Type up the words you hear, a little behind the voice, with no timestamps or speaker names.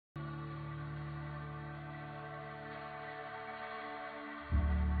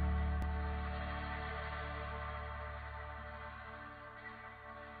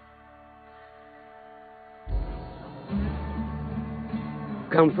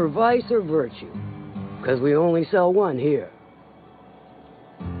Come for vice or virtue? Because we only sell one here.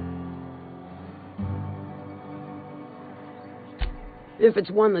 If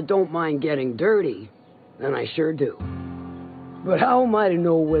it's one that don't mind getting dirty, then I sure do. But how am I to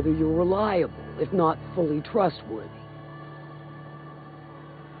know whether you're reliable, if not fully trustworthy?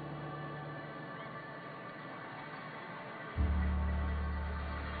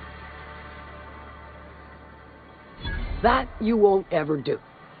 That you won't ever do.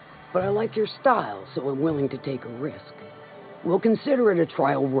 But I like your style, so I'm willing to take a risk. We'll consider it a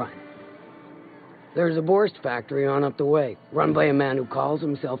trial run. There's a Borst factory on up the way, run by a man who calls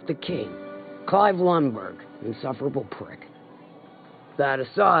himself the King. Clive Lundberg, insufferable prick. That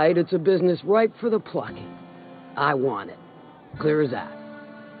aside, it's a business ripe for the plucking. I want it. Clear as that.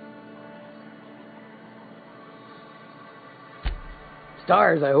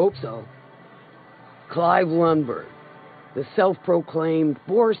 Stars, I hope so. Clive Lundberg, the self-proclaimed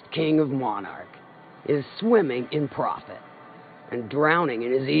Borst King of Monarch, is swimming in profit and drowning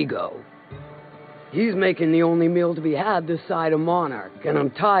in his ego. He's making the only meal to be had this side of Monarch, and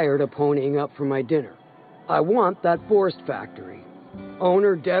I'm tired of ponying up for my dinner. I want that Borst factory,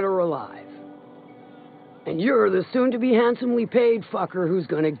 owner dead or alive. And you're the soon-to-be handsomely paid fucker who's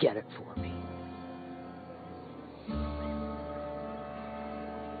gonna get it for me.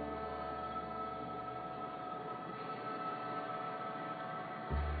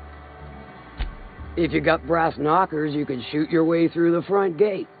 If you got brass knockers, you can shoot your way through the front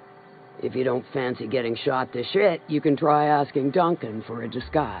gate. If you don't fancy getting shot to shit, you can try asking Duncan for a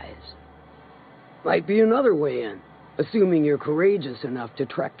disguise. Might be another way in, assuming you're courageous enough to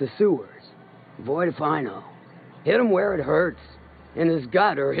trek the sewers. Void if I know. Hit him where it hurts. In his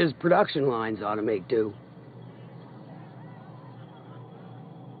gut, or his production lines ought to make do.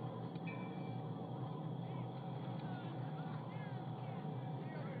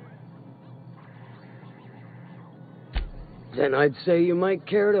 Then I'd say you might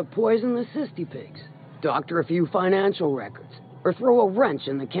care to poison the cysty pigs, doctor a few financial records, or throw a wrench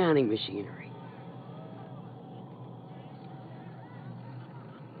in the canning machinery.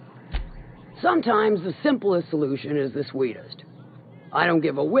 Sometimes the simplest solution is the sweetest. I don't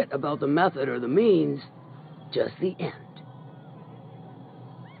give a whit about the method or the means, just the end.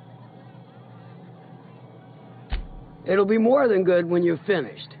 It'll be more than good when you're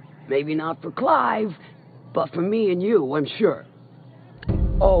finished. Maybe not for Clive, but for me and you, I'm sure.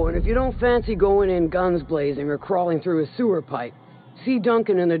 Oh, and if you don't fancy going in guns blazing or crawling through a sewer pipe, see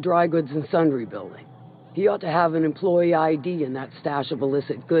Duncan in the dry goods and sundry building. He ought to have an employee ID in that stash of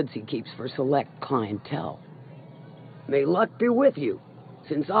illicit goods he keeps for select clientele. May luck be with you,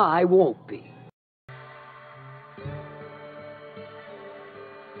 since I won't be.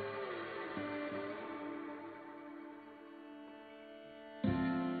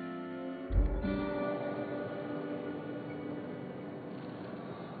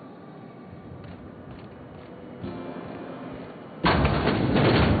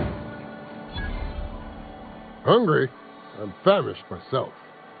 Hungry? I'm famished myself.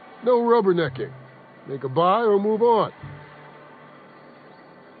 No rubbernecking. Make a buy or move on.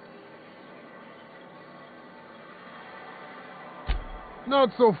 Not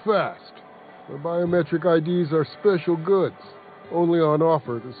so fast. The biometric IDs are special goods, only on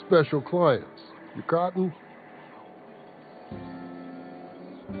offer to special clients. You cotton?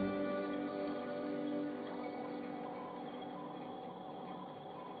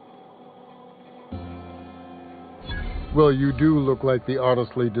 Well, you do look like the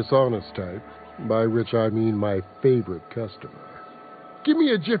honestly dishonest type, by which I mean my favorite customer. Give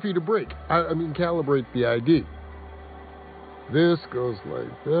me a jiffy to break. I mean calibrate the ID. This goes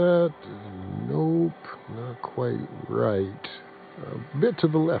like that. Nope, not quite right. A bit to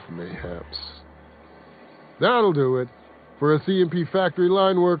the left, mayhaps. That'll do it. For a CMP factory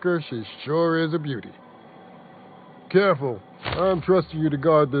line worker, she sure is a beauty. Careful. I'm trusting you to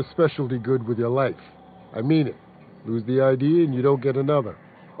guard this specialty good with your life. I mean it. Lose the ID and you don't get another.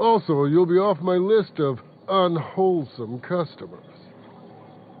 Also, you'll be off my list of unwholesome customers.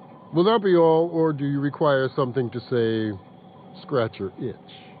 Will that be all, or do you require something to say, scratch your itch?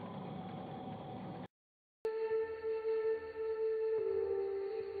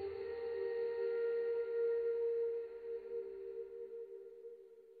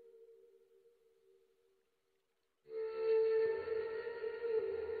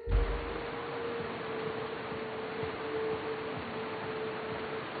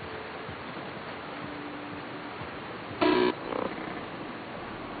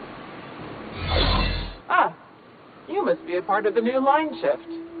 You must be a part of the new line shift.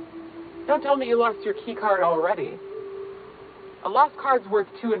 Don't tell me you lost your key card already. A lost card's worth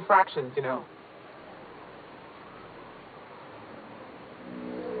 2 infractions, you know.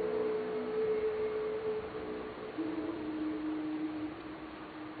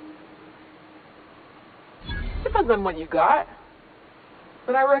 Depends on what you got.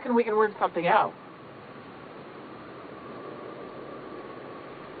 But I reckon we can work something out.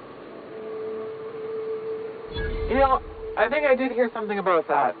 You know, I think I did hear something about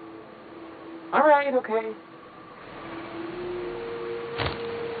that. Alright, okay.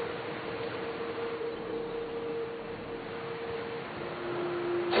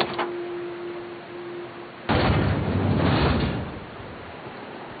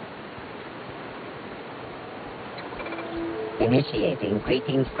 Initiating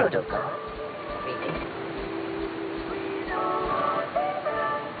greetings protocol. Greetings.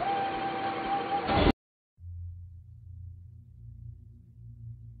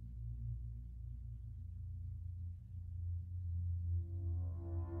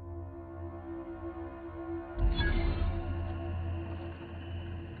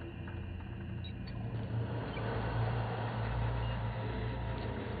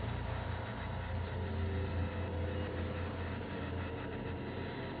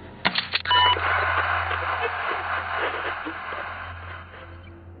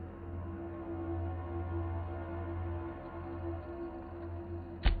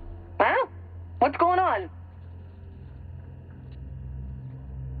 Huh? What's going on?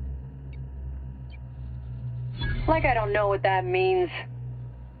 Like I don't know what that means.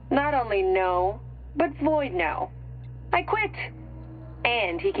 Not only no, but void no. I quit.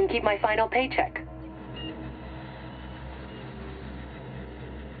 And he can keep my final paycheck.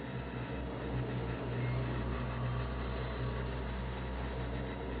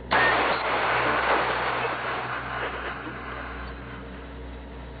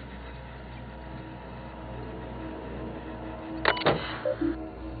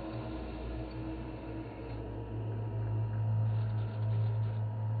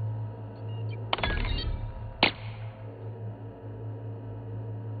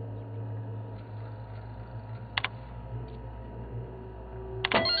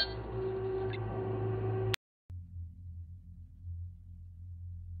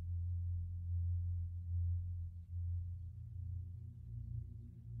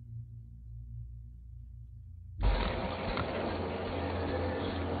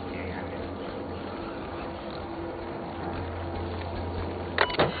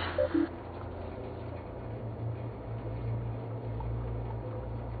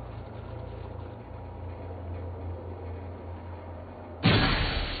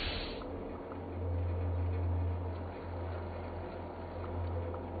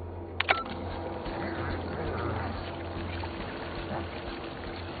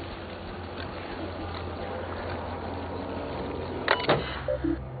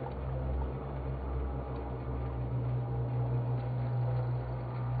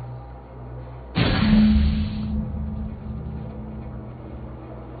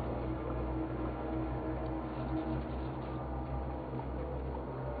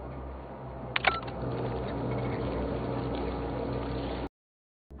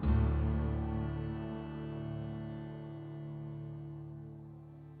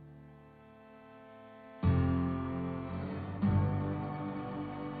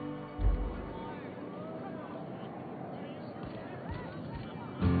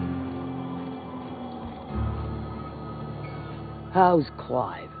 How's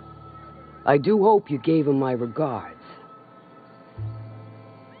Clive? I do hope you gave him my regards.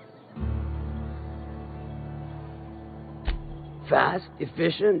 Fast,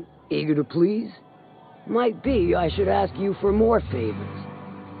 efficient, eager to please? Might be I should ask you for more favors.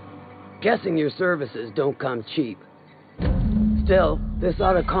 Guessing your services don't come cheap. Still, this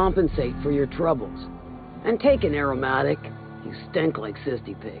ought to compensate for your troubles. And take an aromatic. You stink like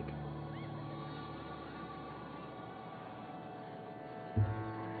Sissy Pig.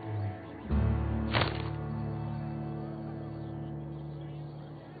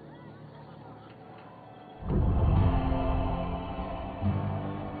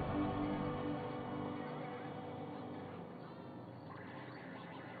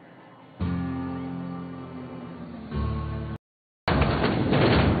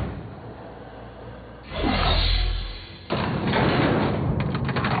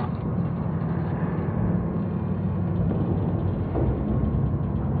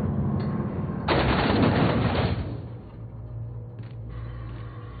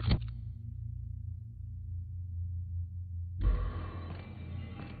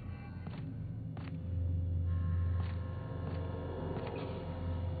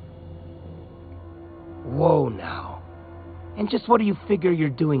 And just what do you figure you're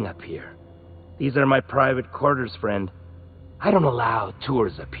doing up here? These are my private quarters, friend. I don't allow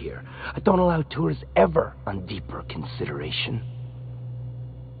tours up here. I don't allow tours ever on deeper consideration.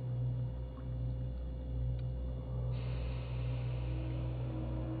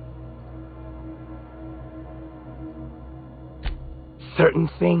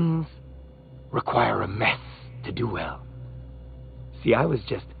 Certain things require a mess to do well. See, I was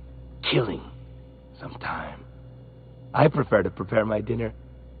just killing some time. I prefer to prepare my dinner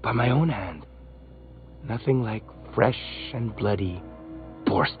by my own hand. Nothing like fresh and bloody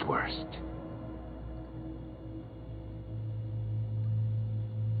Borstwurst.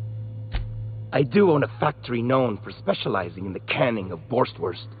 I do own a factory known for specializing in the canning of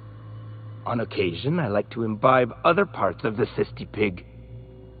Borstwurst. On occasion, I like to imbibe other parts of the cysty pig.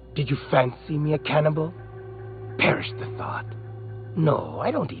 Did you fancy me a cannibal? Perish the thought. No,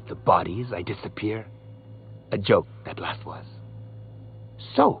 I don't eat the bodies, I disappear. A joke, that last was.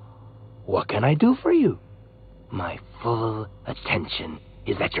 So, what can I do for you? My full attention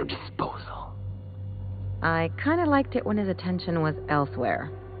is at your disposal. I kind of liked it when his attention was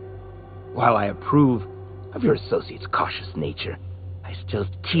elsewhere. While I approve of your associate's cautious nature, I still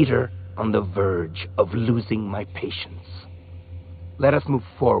teeter on the verge of losing my patience. Let us move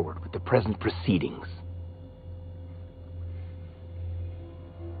forward with the present proceedings.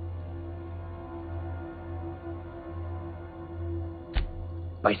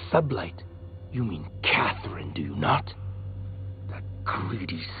 By sublight, you mean Catherine, do you not? That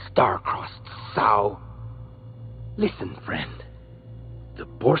greedy, star-crossed sow. Listen, friend. The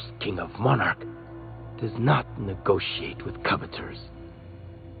Borst King of Monarch does not negotiate with coveters.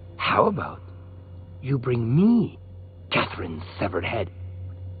 How about you bring me Catherine's severed head,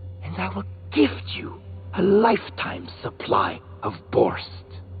 and I will gift you a lifetime supply of Borst.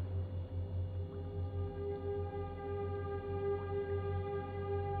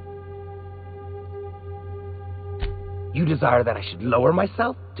 You desire that I should lower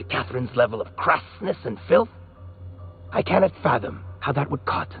myself to Catherine's level of crassness and filth? I cannot fathom how that would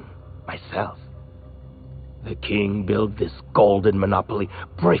cotton myself. The king built this golden monopoly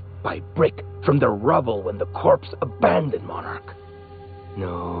brick by brick from the rubble when the corpse abandoned monarch.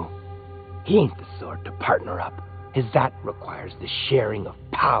 No, he ain't the sort to partner up, as that requires the sharing of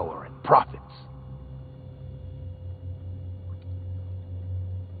power and profits.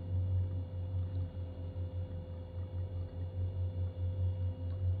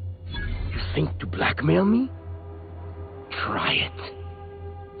 You think to blackmail me? Try it.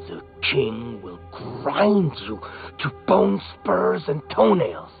 The king will grind you to bone spurs and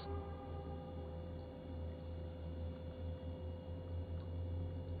toenails.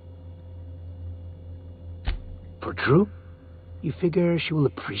 For true, you figure she will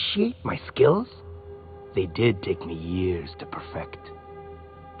appreciate my skills? They did take me years to perfect.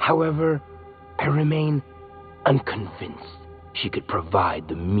 However, I remain unconvinced she could provide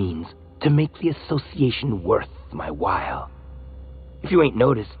the means to make the association worth my while. If you ain't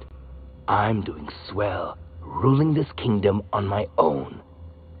noticed, I'm doing swell, ruling this kingdom on my own.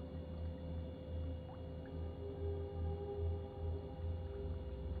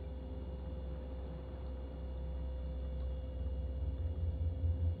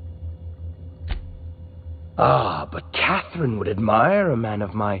 Ah, but Catherine would admire a man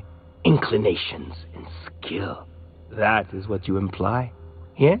of my inclinations and skill. That is what you imply,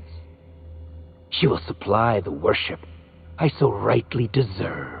 yes? She will supply the worship I so rightly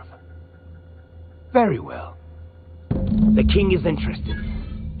deserve. Very well. The king is interested.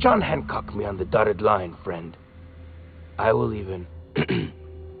 John Hancock me on the dotted line, friend. I will even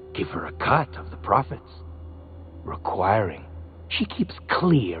give her a cut of the profits, requiring she keeps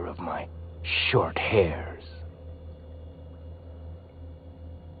clear of my short hairs.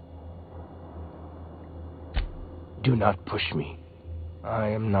 Do not push me. I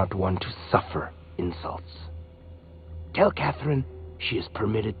am not one to suffer insults. Tell Catherine she is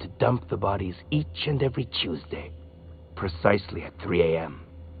permitted to dump the bodies each and every Tuesday, precisely at 3 a.m.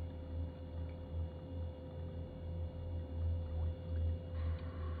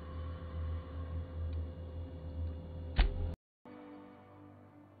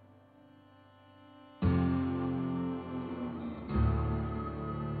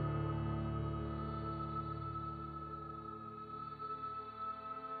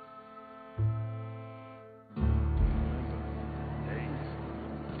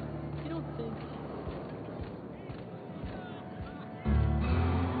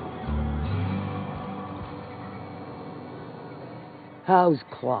 How's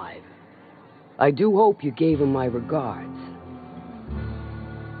Clive? I do hope you gave him my regards.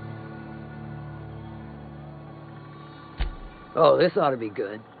 Oh, this ought to be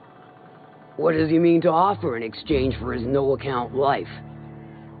good. What does he mean to offer in exchange for his no-account life?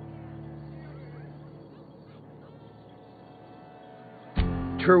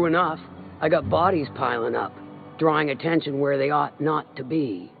 True enough, I got bodies piling up, drawing attention where they ought not to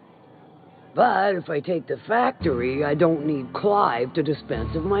be. But if I take the factory, I don't need Clive to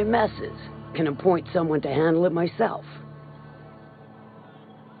dispense of my messes. Can appoint someone to handle it myself.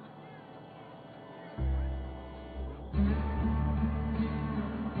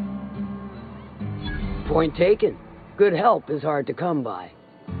 Point taken. Good help is hard to come by.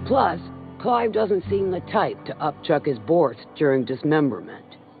 Plus, Clive doesn't seem the type to upchuck his bourse during dismemberment.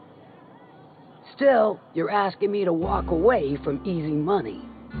 Still, you're asking me to walk away from easy money.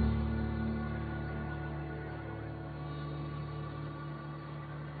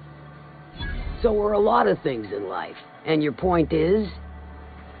 So are a lot of things in life. And your point is?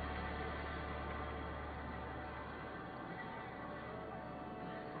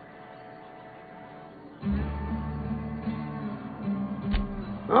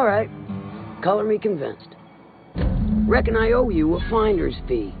 All right. Color me convinced. Reckon I owe you a finder's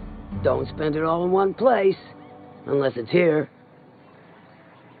fee. Don't spend it all in one place, unless it's here.